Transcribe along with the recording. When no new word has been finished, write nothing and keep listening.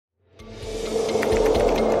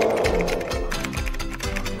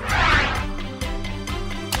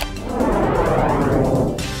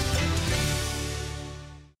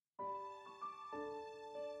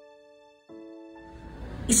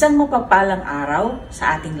Isang mapagpalang araw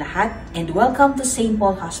sa ating lahat and welcome to St.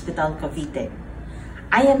 Paul Hospital, Cavite.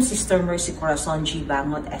 I am Sister Mercy Corazon G.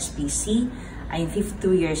 Bangot, SPC. I am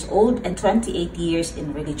 52 years old and 28 years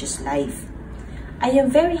in religious life. I am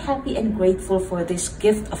very happy and grateful for this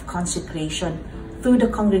gift of consecration through the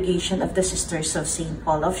congregation of the Sisters of St.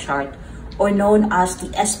 Paul of Chartres, or known as the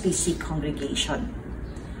SPC congregation.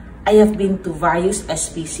 I have been to various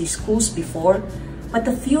SPC schools before, but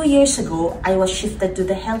a few years ago, I was shifted to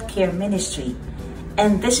the healthcare ministry,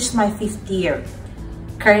 and this is my 5th year.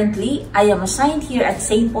 Currently, I am assigned here at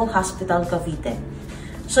St. Paul Hospital, Cavite.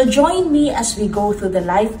 So join me as we go through the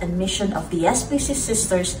life and mission of the SPC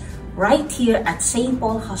sisters right here at St.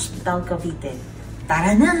 Paul Hospital, Cavite.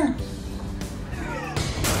 Tara na!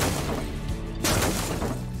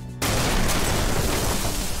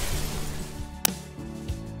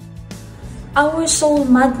 Our soul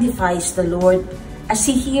magnifies the Lord as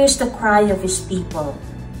He hears the cry of His people.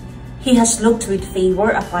 He has looked with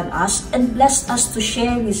favor upon us and blessed us to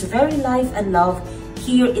share His very life and love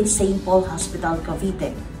here in St. Paul Hospital,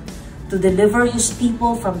 Cavite, to deliver His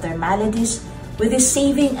people from their maladies with His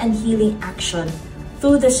saving and healing action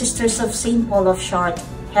through the Sisters of St. Paul of Chartres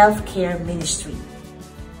Healthcare Ministry.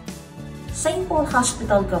 St. Paul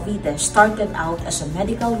Hospital, Cavite started out as a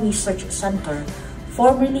medical research center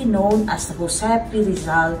formerly known as the Jose P.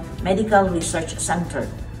 Rizal Medical Research Center.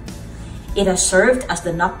 It has served as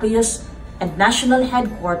the nucleus and national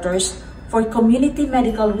headquarters for community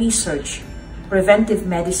medical research, preventive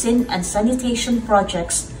medicine, and sanitation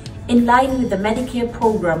projects in line with the Medicare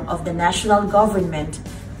program of the national government,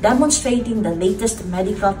 demonstrating the latest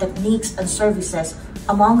medical techniques and services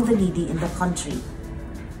among the needy in the country.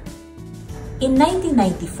 In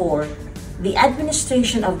 1994, the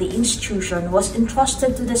administration of the institution was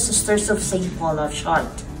entrusted to the Sisters of St. Paul of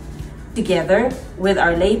Chartres. Together with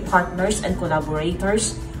our lay partners and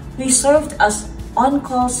collaborators, we served as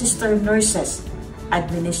on-call sister nurses,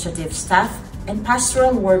 administrative staff, and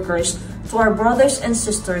pastoral workers to our brothers and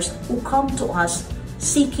sisters who come to us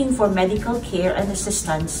seeking for medical care and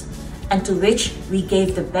assistance, and to which we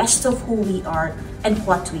gave the best of who we are and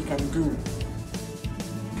what we can do.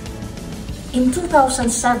 In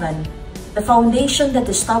 2007, the foundation that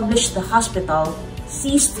established the hospital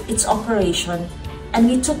ceased its operation, and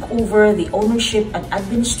we took over the ownership and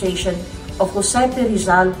administration of Jose P.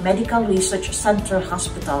 Rizal Medical Research Center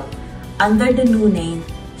Hospital under the new name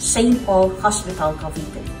St. Paul Hospital,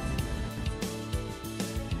 Cavite.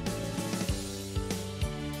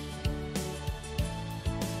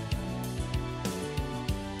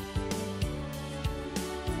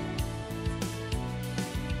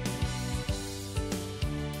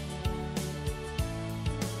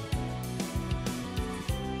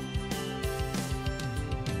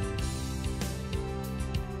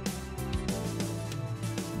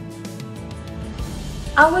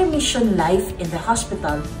 Our mission life in the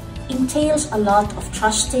hospital entails a lot of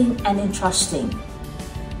trusting and entrusting.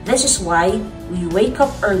 This is why we wake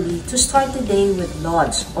up early to start the day with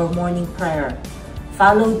lauds or morning prayer,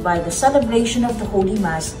 followed by the celebration of the Holy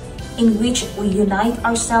Mass, in which we unite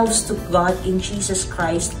ourselves to God in Jesus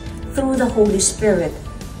Christ through the Holy Spirit,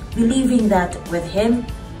 believing that with Him,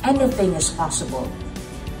 anything is possible.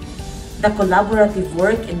 The collaborative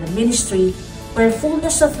work in the ministry, where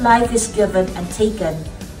fullness of life is given and taken,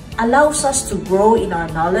 allows us to grow in our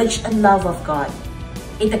knowledge and love of God.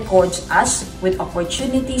 It accords us with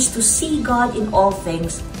opportunities to see God in all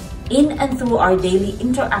things, in and through our daily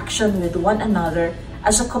interaction with one another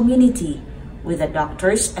as a community, with the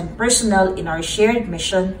doctors and personnel in our shared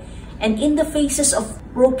mission, and in the faces of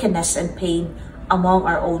brokenness and pain among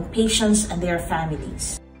our own patients and their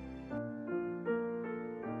families.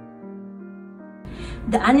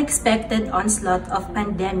 The unexpected onslaught of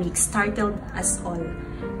pandemic startled us all.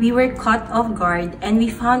 We were caught off guard and we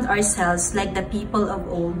found ourselves like the people of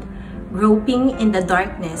old, groping in the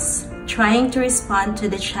darkness, trying to respond to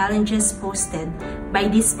the challenges posted by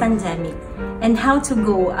this pandemic and how to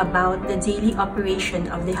go about the daily operation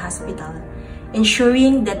of the hospital,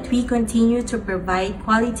 ensuring that we continue to provide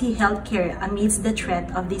quality healthcare amidst the threat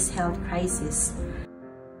of this health crisis.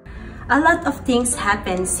 A lot of things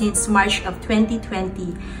happened since March of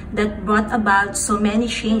 2020 that brought about so many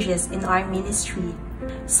changes in our ministry.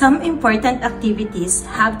 Some important activities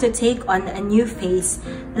have to take on a new phase,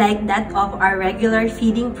 like that of our regular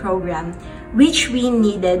feeding program, which we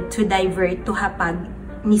needed to divert to Hapag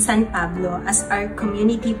ni San Pablo as our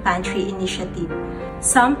community pantry initiative.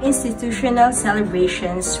 Some institutional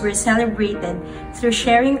celebrations were celebrated through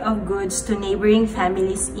sharing of goods to neighboring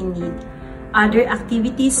families in need. Other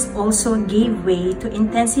activities also gave way to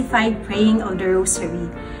intensified praying of the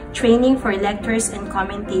Rosary, training for lectors and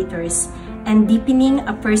commentators, and deepening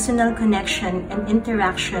a personal connection and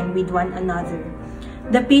interaction with one another.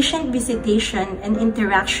 The patient visitation and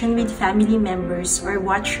interaction with family members or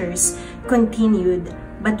watchers continued,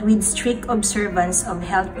 but with strict observance of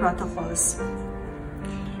health protocols.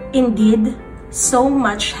 Indeed, so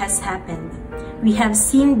much has happened. We have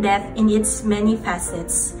seen death in its many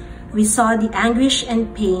facets. We saw the anguish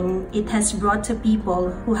and pain it has brought to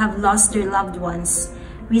people who have lost their loved ones.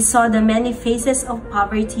 We saw the many phases of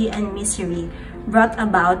poverty and misery brought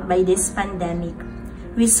about by this pandemic.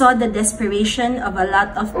 We saw the desperation of a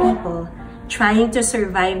lot of people trying to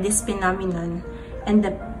survive this phenomenon, and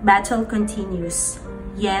the battle continues.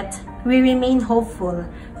 Yet, we remain hopeful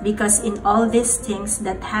because in all these things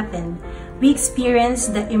that happened, we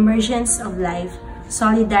experienced the emergence of life,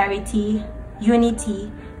 solidarity,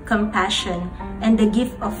 unity, compassion, and the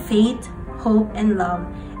gift of faith, hope, and love,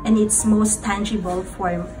 and its most tangible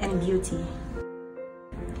form and beauty.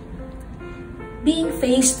 Being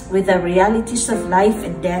faced with the realities of life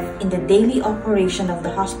and death in the daily operation of the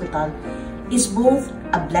hospital is both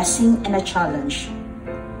a blessing and a challenge.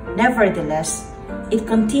 Nevertheless, it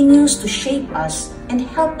continues to shape us and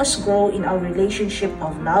help us grow in our relationship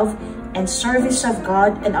of love and service of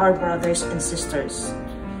God and our brothers and sisters.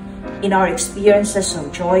 In our experiences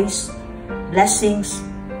of joys, blessings,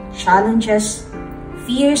 challenges,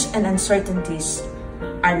 fears, and uncertainties,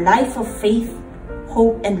 our life of faith,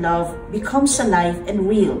 hope, and love becomes alive and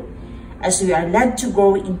real as we are led to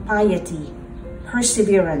grow in piety,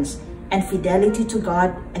 perseverance, and fidelity to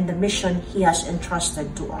God and the mission He has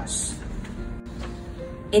entrusted to us.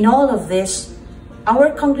 In all of this, our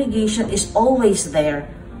congregation is always there,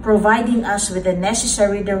 providing us with the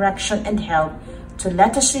necessary direction and help to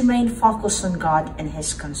let us remain focused on God and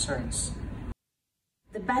His concerns.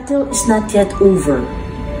 The battle is not yet over,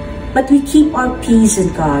 but we keep our peace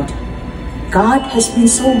in God. God has been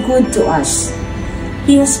so good to us.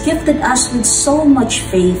 He has gifted us with so much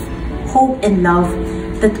faith, hope, and love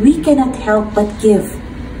that we cannot help but give.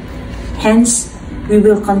 Hence, we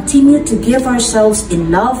will continue to give ourselves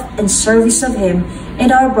in love and service of Him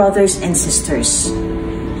and our brothers and sisters.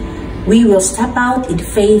 We will step out in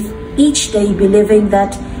faith each day, believing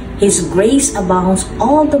that His grace abounds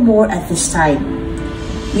all the more at this time.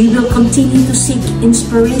 We will continue to seek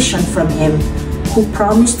inspiration from Him, who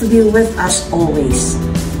promised to be with us always.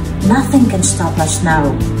 Nothing can stop us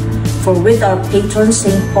now, for with our patron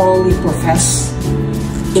St. Paul we profess,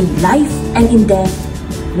 in life and in death,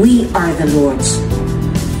 we are the Lord's.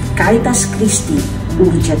 Caritas Christi,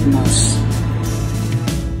 urget nos.